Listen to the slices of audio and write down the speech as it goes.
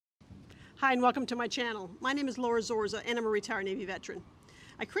Hi and welcome to my channel. My name is Laura Zorza and I'm a retired Navy veteran.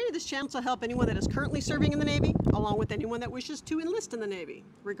 I created this channel to help anyone that is currently serving in the Navy, along with anyone that wishes to enlist in the Navy,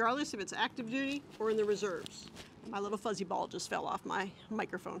 regardless if it's active duty or in the reserves. My little fuzzy ball just fell off my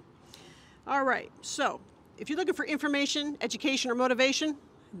microphone. All right, so if you're looking for information, education, or motivation,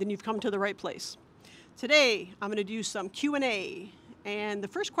 then you've come to the right place. Today, I'm going to do some Q&A. And the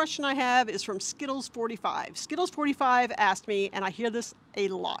first question I have is from Skittles45. Skittles45 asked me, and I hear this a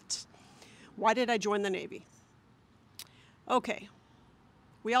lot, why did I join the Navy? Okay,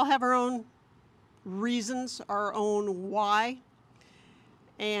 we all have our own reasons, our own why.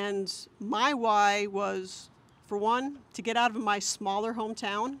 And my why was, for one, to get out of my smaller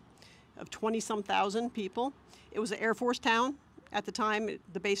hometown of 20-some thousand people. It was an Air Force town. At the time,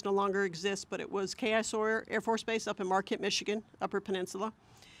 the base no longer exists, but it was K.I. Sawyer Air Force Base up in Marquette, Michigan, Upper Peninsula.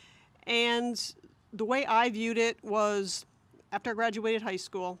 And the way I viewed it was, after I graduated high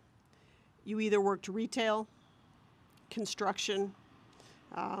school, you either worked retail, construction,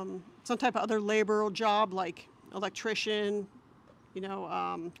 some type of other laboral job like electrician,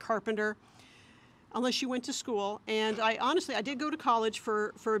 carpenter, unless you went to school. And I did go to college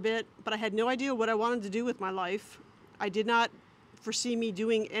for a bit, but I had no idea what I wanted to do with my life. I did not foresee me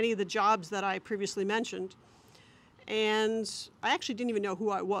doing any of the jobs that I previously mentioned. And I actually didn't even know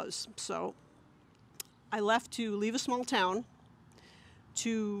who I was. So I left to leave a small town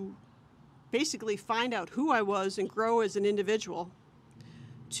to basically find out who I was and grow as an individual,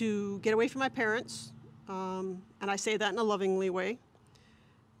 to get away from my parents, and I say that in a lovingly way,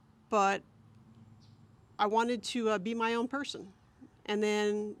 but I wanted to be my own person, and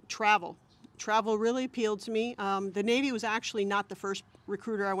then travel. Travel really appealed to me. The Navy was actually not the first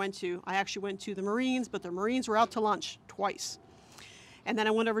recruiter I went to. I actually went to the Marines, but the Marines were out to lunch twice. And then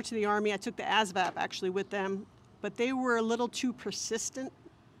I went over to the Army. I took the ASVAB actually with them, but they were a little too persistent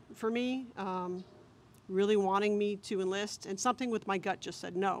for me, really wanting me to enlist, and something with my gut just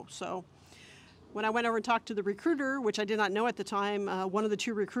said no. So when I went over and talked to the recruiter, which I did not know at the time, one of the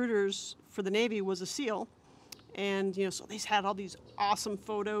two recruiters for the Navy was a SEAL, and so they had all these awesome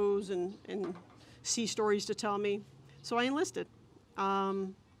photos and sea stories to tell me. So I enlisted.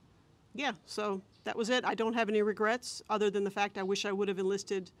 Yeah, so that was it. I don't have any regrets other than the fact I wish I would have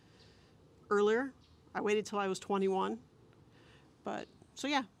enlisted earlier. I waited till I was 21, so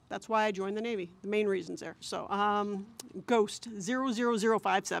yeah. That's why I joined the Navy, the main reasons there. So, Ghost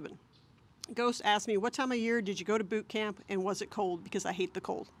 00057. Ghost asked me, what time of year did you go to boot camp and was it cold? Because I hate the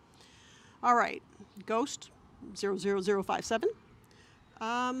cold. All right, Ghost 00057.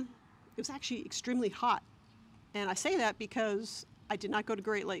 It was actually extremely hot. And I say that because I did not go to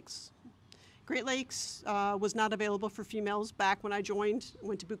Great Lakes. Great Lakes was not available for females back when I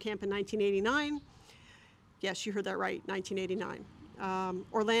went to boot camp in 1989. Yes, you heard that right, 1989.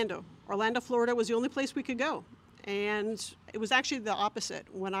 Orlando, Florida was the only place we could go. And it was actually the opposite.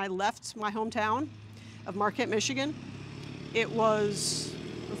 When I left my hometown of Marquette, Michigan, it was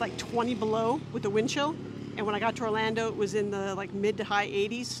like 20 below with the wind chill. And when I got to Orlando, it was in the mid to high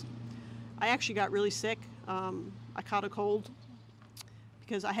 80s. I actually got really sick. I caught a cold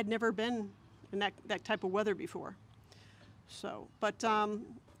because I had never been in that type of weather before. So, but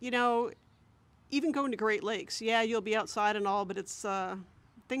even going to Great Lakes, yeah, you'll be outside and all, but it's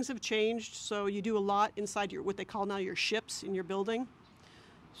things have changed. So you do a lot inside what they call now your ships in your building.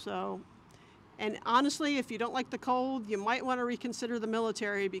 So, and honestly, if you don't like the cold, you might want to reconsider the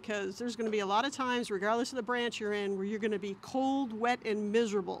military, because there's going to be a lot of times, regardless of the branch you're in, where you're going to be cold, wet, and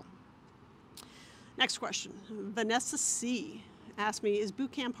miserable. Next question. Vanessa C. asked me, is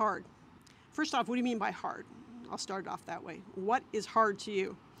boot camp hard? First off, what do you mean by hard? I'll start it off that way. What is hard to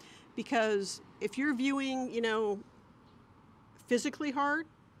you? Because if you're viewing, physically hard,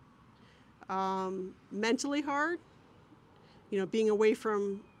 mentally hard, being away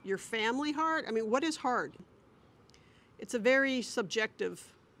from your family hard, I mean, what is hard? It's a very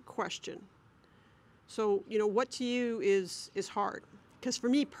subjective question. So, what to you is hard? Because for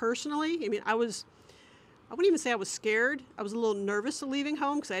me personally, I mean, I wouldn't even say I was scared. I was a little nervous of leaving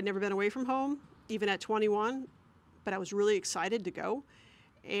home because I had never been away from home, even at 21, but I was really excited to go.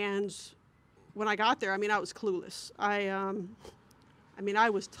 And when I got there, I mean, I was clueless. I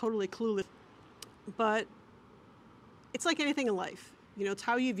was totally clueless. But it's like anything in life. It's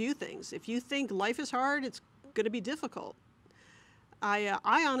how you view things. If you think life is hard, it's going to be difficult. I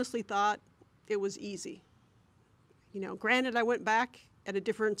honestly thought it was easy. Granted, I went back at a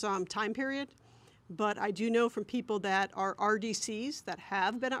different time period, but I do know from people that are RDCs, that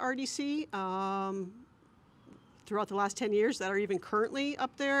have been at RDC, throughout the last 10 years, that are even currently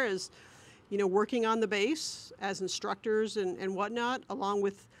up there as, working on the base as instructors and whatnot, along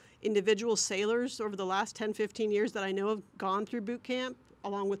with individual sailors over the last 10, 15 years that I know have gone through boot camp,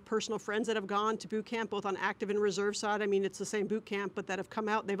 along with personal friends that have gone to boot camp, both on active and reserve side. I mean, it's the same boot camp, but that have come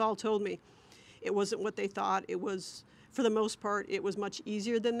out, they've all told me it wasn't what they thought. It was, for the most part, it was much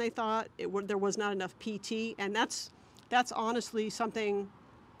easier than they thought. There was not enough PT, and that's honestly something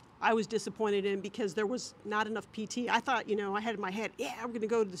I was disappointed in, because there was not enough PT. I thought, you know, I had in my head, yeah, I'm going to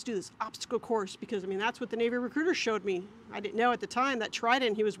go do this obstacle course, because, I mean, that's what the Navy recruiter showed me. I didn't know at the time that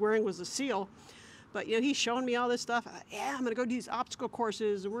trident he was wearing was a SEAL. But, you know, he's showing me all this stuff. Yeah, I'm going to go do these obstacle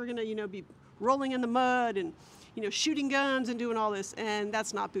courses, and we're going to, you know, be rolling in the mud and, you know, shooting guns and doing all this. And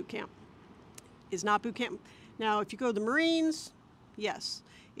that's not boot camp. It's not boot camp. Now, if you go to the Marines, yes.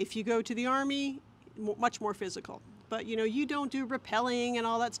 If you go to the Army, much more physical. But, you know, you don't do rappelling and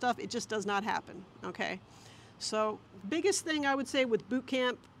all that stuff. It just does not happen, okay? So biggest thing I would say with boot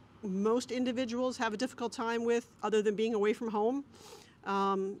camp, most individuals have a difficult time with, other than being away from home,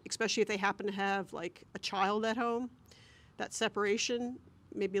 especially if they happen to have, like, a child at home. That separation,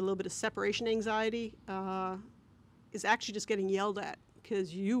 maybe a little bit of separation anxiety, is actually just getting yelled at,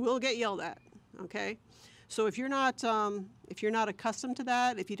 because you will get yelled at, okay? So if you're not accustomed to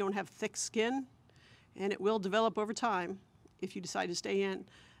that, if you don't have thick skin, and it will develop over time if you decide to stay in.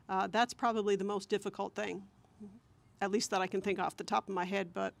 That's probably the most difficult thing, at least that I can think off the top of my head.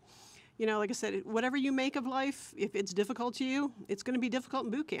 But, you know, like I said, whatever you make of life, if it's difficult to you, it's going to be difficult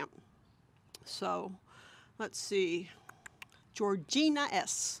in boot camp. So, let's see. Georgina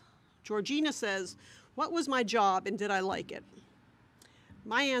S. Georgina says, what was my job and did I like it?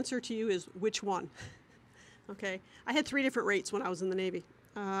 My answer to you is, which one? Okay, I had 3 different rates when I was in the Navy.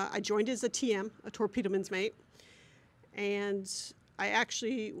 I joined as a TM, a torpedoman's mate, and I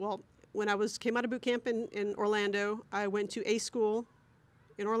actually, well, when I came out of boot camp in Orlando, I went to A school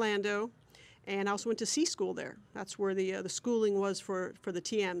in Orlando, and I also went to C school there. That's where the schooling was for the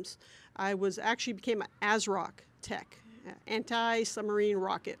TMs. I became an ASROC tech, anti-submarine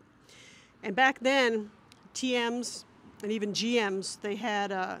rocket, and back then, TMs and even GMs,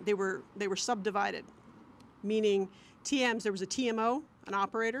 they were subdivided, meaning TMs, there was a TMO, an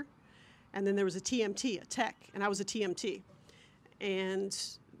operator, and then there was a TMT, a tech, and I was a TMT. And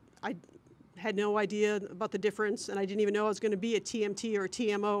I had no idea about the difference, and I didn't even know I was going to be a TMT or a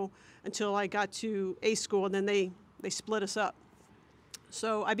TMO until I got to A school, and then they split us up.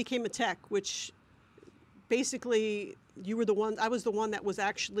 So I became a tech, which basically I was the one that was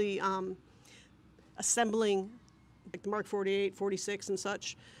actually assembling, like the Mark 48, 46 and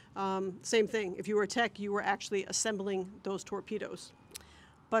such. Same thing. If you were a tech, you were actually assembling those torpedoes.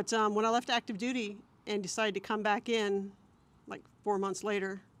 But when I left active duty and decided to come back in, like 4 months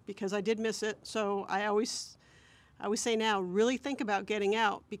later, because I did miss it, so I always say now, really think about getting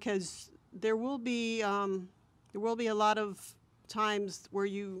out, because there will be a lot of times where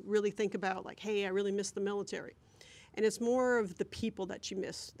you really think about, like, hey, I really miss the military, and it's more of the people that you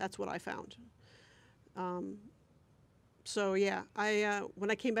miss. That's what I found. So yeah,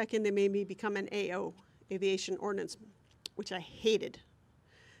 when I came back in, they made me become an AO, Aviation Ordnance, which I hated.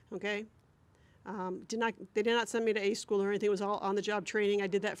 Okay, they did not send me to A school or anything. It was all on-the-job training. I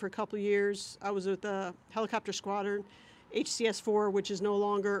did that for a couple of years. I was with the helicopter squadron, HCS-4, which is no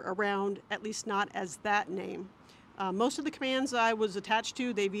longer around, at least not as that name. Most of the commands I was attached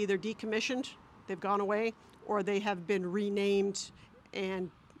to, they've either decommissioned, they've gone away, or they have been renamed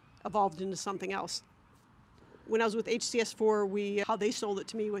and evolved into something else. When I was with HCS-4, how they sold it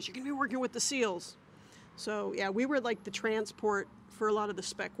to me was, you're going to be working with the SEALs. So yeah, we were like the transport for a lot of the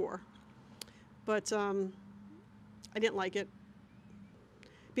spec war. But I didn't like it.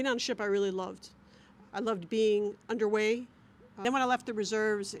 Being on a ship I really loved. I loved being underway. Then when I left the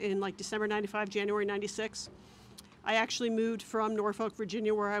reserves in like December 95, January 96, I actually moved from Norfolk,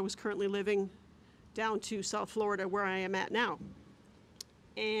 Virginia, where I was currently living, down to South Florida, where I am at now.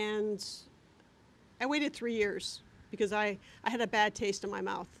 And I waited 3 years because I had a bad taste in my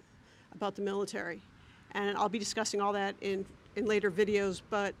mouth about the military. And I'll be discussing all that in later videos,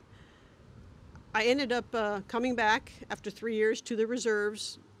 but I ended up coming back after 3 years to the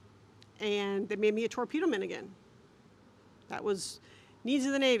reserves, and they made me a torpedoman again. That was needs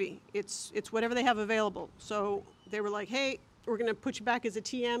of the Navy. It's whatever they have available. So they were like, hey, we're going to put you back as a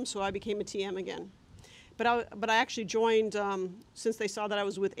TM, so I became a TM again. But I actually joined, since they saw that I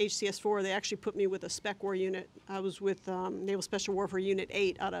was with HCS-4, they actually put me with a spec war unit. I was with Naval Special Warfare Unit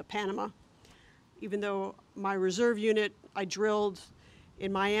 8 out of Panama. Even though my reserve unit, I drilled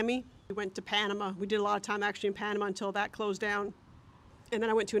in Miami. We went to Panama. We did a lot of time actually in Panama until that closed down. And then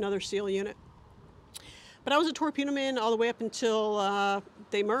I went to another SEAL unit. But I was a torpedoman all the way up until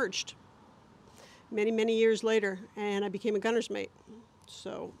they merged many, many years later, and I became a gunner's mate.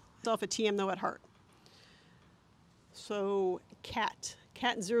 So Self a TM though at heart. So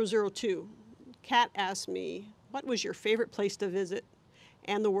Cat002. Cat asked me, what was your favorite place to visit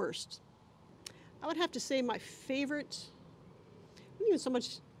and the worst? I would have to say my favorite, not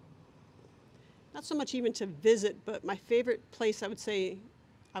so much even to visit, but my favorite place I would say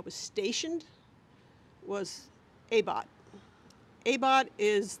I was stationed was Abot. Abot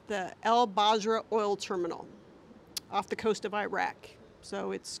is the El Basra oil terminal off the coast of Iraq.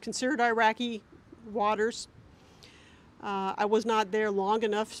 So it's considered Iraqi waters. I was not there long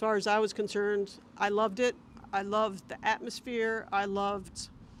enough as far as I was concerned. I loved it. I loved the atmosphere. I loved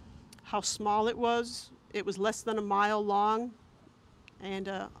how small it was. It was less than a mile long. And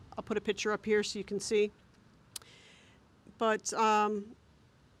I'll put a picture up here so you can see. But a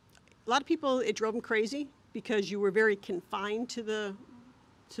lot of people, it drove them crazy because you were very confined to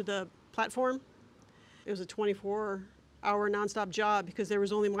the platform. It was a 24-hour nonstop job because there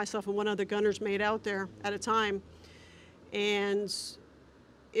was only myself and one other gunner's mate out there at a time. And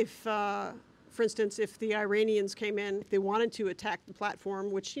if, for instance, if the Iranians came in, if they wanted to attack the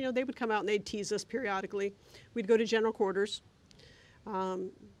platform, which, you know, they would come out and they'd tease us periodically, we'd go to general quarters.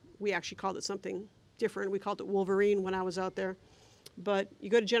 We actually called it something different. We called it Wolverine when I was out there. But you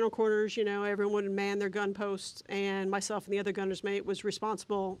go to general quarters, you know, everyone would man their gun posts, and myself and the other gunner's mate was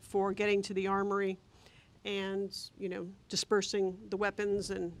responsible for getting to the armory and, you know, dispersing the weapons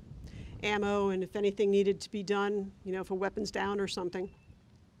and ammo, and if anything needed to be done, you know, if a weapon's down or something,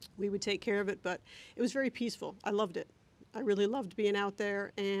 we would take care of it. But it was very peaceful. I loved it. I really loved being out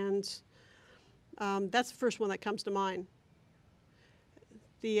there, and that's the first one that comes to mind.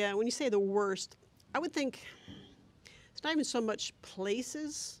 When you say the worst, I would think it's not even so much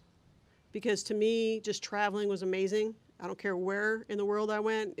places, because to me, just traveling was amazing. I don't care where in the world I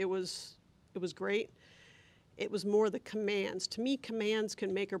went, it was great. It was more the commands. To me, commands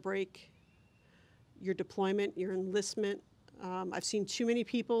can make or break your deployment, your enlistment. I've seen too many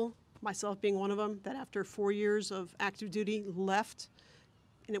people, myself being one of them, that after 4 years of active duty left,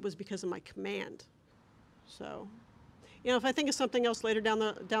 and it was because of my command. So, you know, if I think of something else later down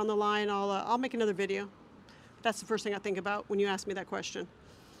the line, I'll make another video. That's the first thing I think about when you ask me that question.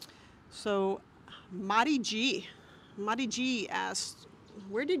 So, Madi G asked,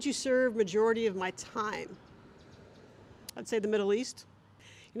 where did you serve majority of my time? I'd say the Middle East.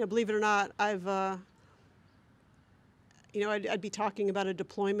 You know, believe it or not, you know, I'd be talking about a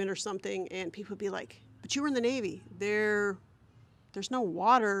deployment or something, and people would be like, but you were in the Navy. There's no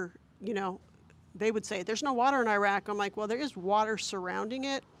water, you know. They would say, there's no water in Iraq. I'm like, well, there is water surrounding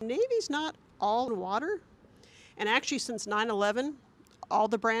it. Navy's not all water. And actually, since 9/11, all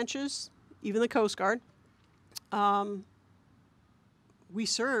the branches, even the Coast Guard, we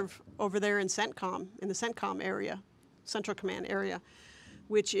serve over there in CENTCOM, in the CENTCOM area, Central Command area,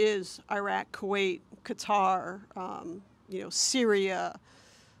 which is Iraq, Kuwait, Qatar, you know, Syria,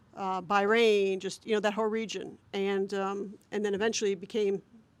 Bahrain, just, you know, that whole region. And then eventually it became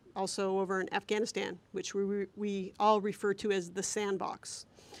also over in Afghanistan, which we all refer to as the sandbox.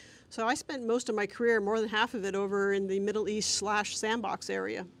 So I spent most of my career, more than half of it, over in the Middle East / sandbox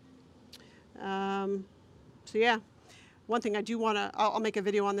area. So yeah, one thing I do want to, I'll make a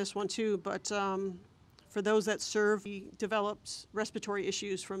video on this one too, but for those that serve, we developed respiratory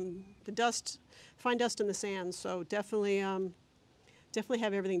issues from the dust, fine dust in the sands. So definitely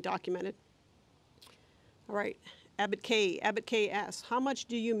have everything documented. All right, Abbott K asks, how much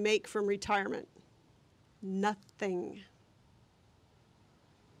do you make from retirement? Nothing.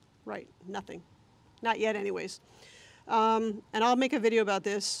 Right, nothing. Not yet anyways. And I'll make a video about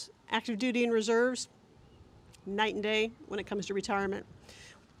this. Active duty and reserves, night and day when it comes to retirement.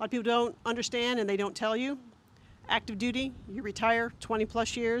 A lot of people don't understand and they don't tell you. Active duty, you retire 20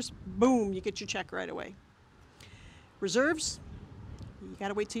 plus years, boom, you get your check right away. Reserves, you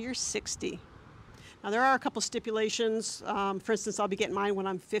gotta wait till you're 60. Now there are a couple stipulations. For instance, I'll be getting mine when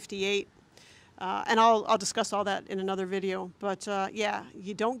I'm 58. And I'll discuss all that in another video. But yeah,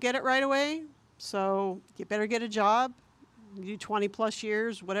 you don't get it right away, so you better get a job. You do 20 plus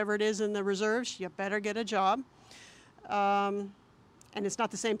years, whatever it is in the reserves, you better get a job. And it's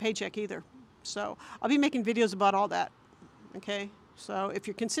not the same paycheck either. So I'll be making videos about all that, okay? So if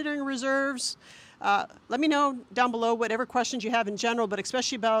you're considering reserves, let me know down below whatever questions you have in general, but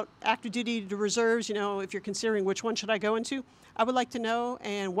especially about active duty to reserves, you know, if you're considering which one should I go into, I would like to know,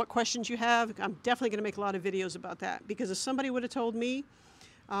 and what questions you have. I'm definitely going to make a lot of videos about that, because if somebody would have told me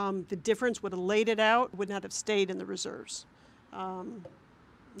the difference, would have laid it out, would not have stayed in the reserves.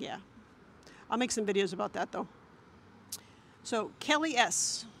 Yeah, I'll make some videos about that though. So Kelly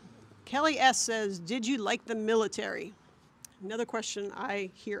S says, did you like the military? Another question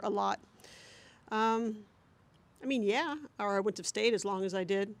I hear a lot. I mean, yeah, or I wouldn't have stayed as long as I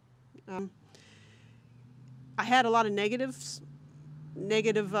did. I had a lot of negative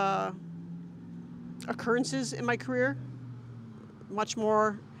occurrences in my career, much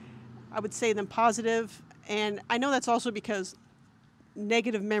more, I would say, than positive. And I know that's also because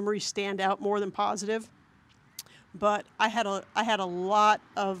negative memories stand out more than positive. But I had a lot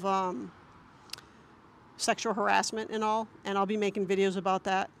of sexual harassment and all, and I'll be making videos about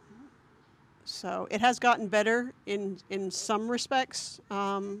that. So it has gotten better in some respects,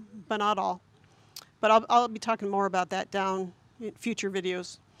 but not all. But I'll be talking more about that down in future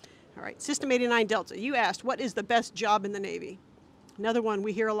videos. All right, System 89 Delta, you asked, what is the best job in the Navy? Another one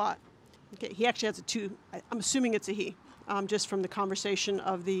we hear a lot. Okay, he actually has a two, I'm assuming it's a he, just from the conversation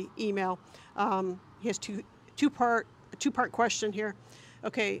of the email. He has a two-part question here.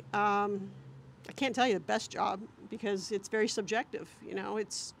 Okay, I can't tell you the best job because it's very subjective. You know,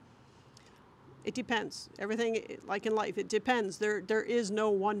 it depends. Everything, like in life, it depends. There is no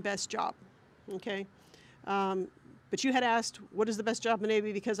one best job. Okay, but you had asked, what is the best job in the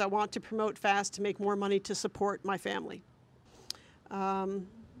Navy? Because I want to promote fast to make more money to support my family. You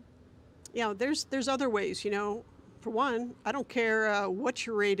know, there's other ways. You know, for one, I don't care what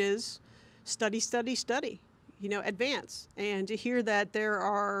your rate is. Study, study, study. You know, advance. And to hear that there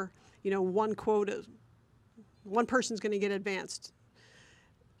are, you know, one person's going to get advanced.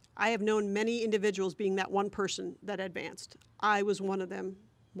 I have known many individuals being that one person that advanced. I was one of them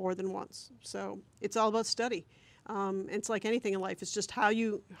more than once. So it's all about study. It's like anything in life. It's just how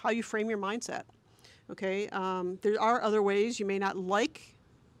you frame your mindset. Okay. There are other ways. You may not like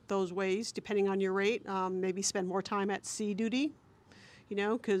those ways depending on your rate. Maybe spend more time at sea duty. You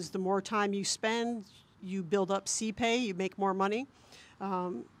know, because the more time you spend, you build up sea pay. You make more money.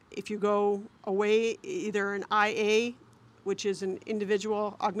 If you go away, either an IA, which is an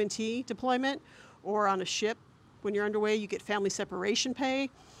individual augmentee deployment, or on a ship, when you're underway, you get family separation pay.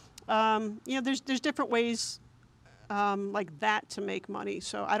 You know, there's different ways like that to make money.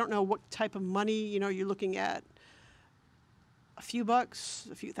 So I don't know what type of money, you know, you're looking at. A few bucks,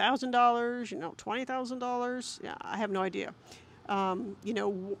 a few $1,000s, you know, $20,000. Yeah, I have no idea. You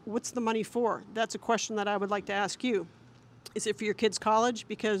know, what's the money for? That's a question that I would like to ask you. Is it for your kids' college?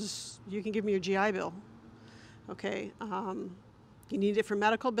 Because you can give me your GI Bill. Okay. You need it for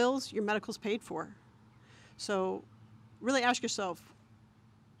medical bills? Your medical's paid for. So really ask yourself,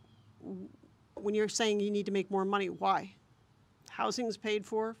 when you're saying you need to make more money, why? Housing's paid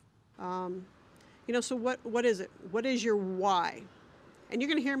for. You know, so what is it? What is your why? And you're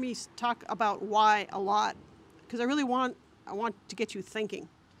going to hear me talk about why a lot, because I want to get you thinking.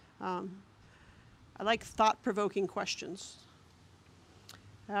 I like thought-provoking questions.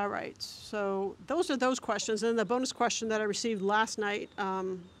 All right, so those are those questions. And the bonus question that I received last night,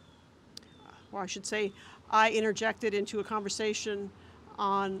 or I should say, I interjected into a conversation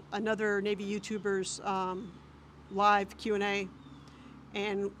on another Navy YouTuber's live Q&A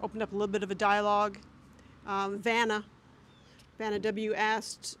and opened up a little bit of a dialogue. Vanna W.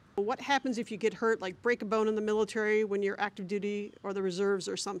 asked, what happens if you get hurt, like break a bone in the military when you're active duty or the reserves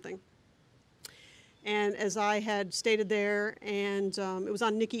or something? And as I had stated there, and it was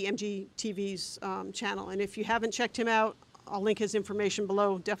on Nikki MGTV's channel. And if you haven't checked him out, I'll link his information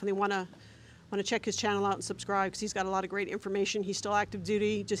below. Definitely want to check his channel out and subscribe because he's got a lot of great information. He's still active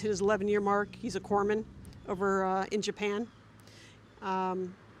duty, just hit his 11-year mark. He's a corpsman over in Japan.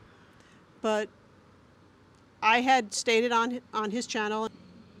 But I had stated on his channel,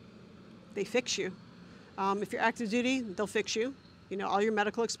 they fix you. If you're active duty, they'll fix you. You know, all your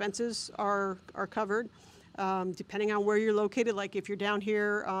medical expenses are covered, depending on where you're located. Like if you're down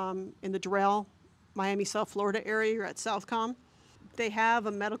here in the Doral, Miami, South Florida area, you're at Southcom. They have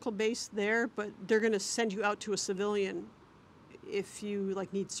a medical base there, but they're going to send you out to a civilian if you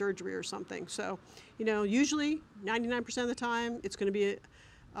like need surgery or something. So, you know, usually 99% of the time, it's going to be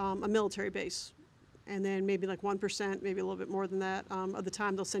a military base. And then maybe like 1%, maybe a little bit more than that, of the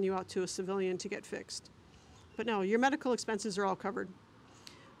time they'll send you out to a civilian to get fixed. But no, your medical expenses are all covered.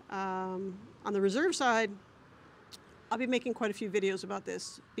 On the reserve side, I'll be making quite a few videos about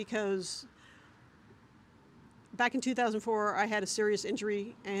this because back in 2004, I had a serious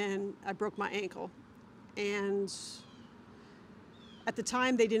injury and I broke my ankle. And at the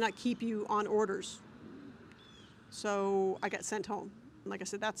time, they did not keep you on orders. So I got sent home. Like I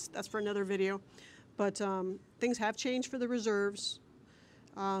said, that's for another video. But things have changed for the reserves.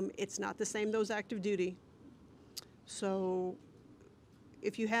 It's not the same, those active duty. So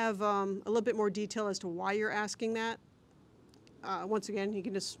if you have a little bit more detail as to why you're asking that, once again, you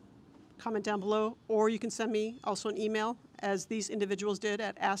can just comment down below, or you can send me also an email as these individuals did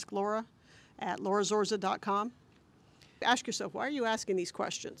at AskLaura at laurazorza.com. Ask yourself, why are you asking these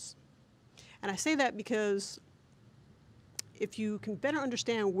questions? And I say that because if you can better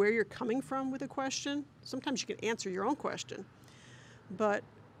understand where you're coming from with a question, sometimes you can answer your own question. But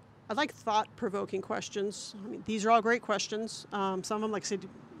I like thought-provoking questions. I mean, these are all great questions. Some of them, like I said,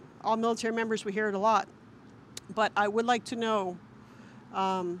 all military members, we hear it a lot. But I would like to know,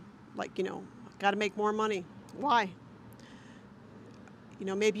 got to make more money. Why?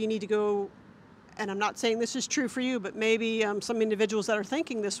 Maybe you need to go, and I'm not saying this is true for you, but maybe some individuals that are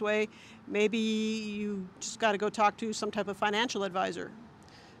thinking this way, maybe you just got to go talk to some type of financial advisor.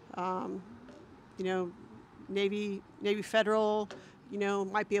 Navy Federal,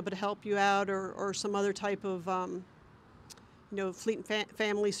 might be able to help you out, or some other type of, Fleet and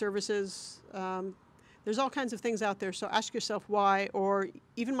Family Services. There's all kinds of things out there, so ask yourself why, or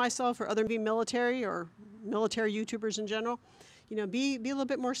even myself or other military or military YouTubers in general, be a little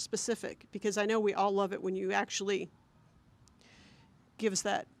bit more specific, because I know we all love it when you actually give us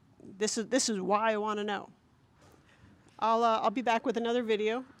that, this is why I want to know. I'll be back with another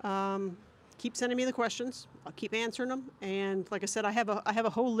video. Keep sending me the questions. I'll keep answering them. And like I said, I have a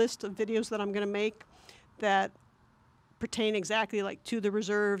whole list of videos that I'm going to make that pertain exactly like to the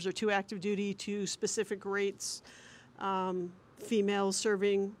reserves or to active duty, to specific rates, females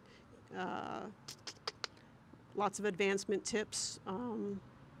serving, lots of advancement tips.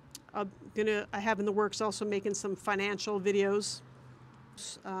 I have in the works also making some financial videos.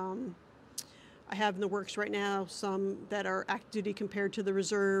 I have in the works right now some that are active duty compared to the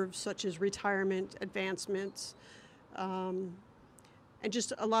reserves, such as retirement, advancements, and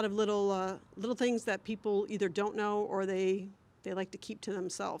just a lot of little things that people either don't know or they like to keep to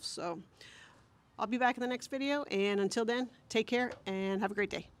themselves. So I'll be back in the next video, and until then, take care and have a great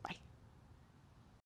day. Bye.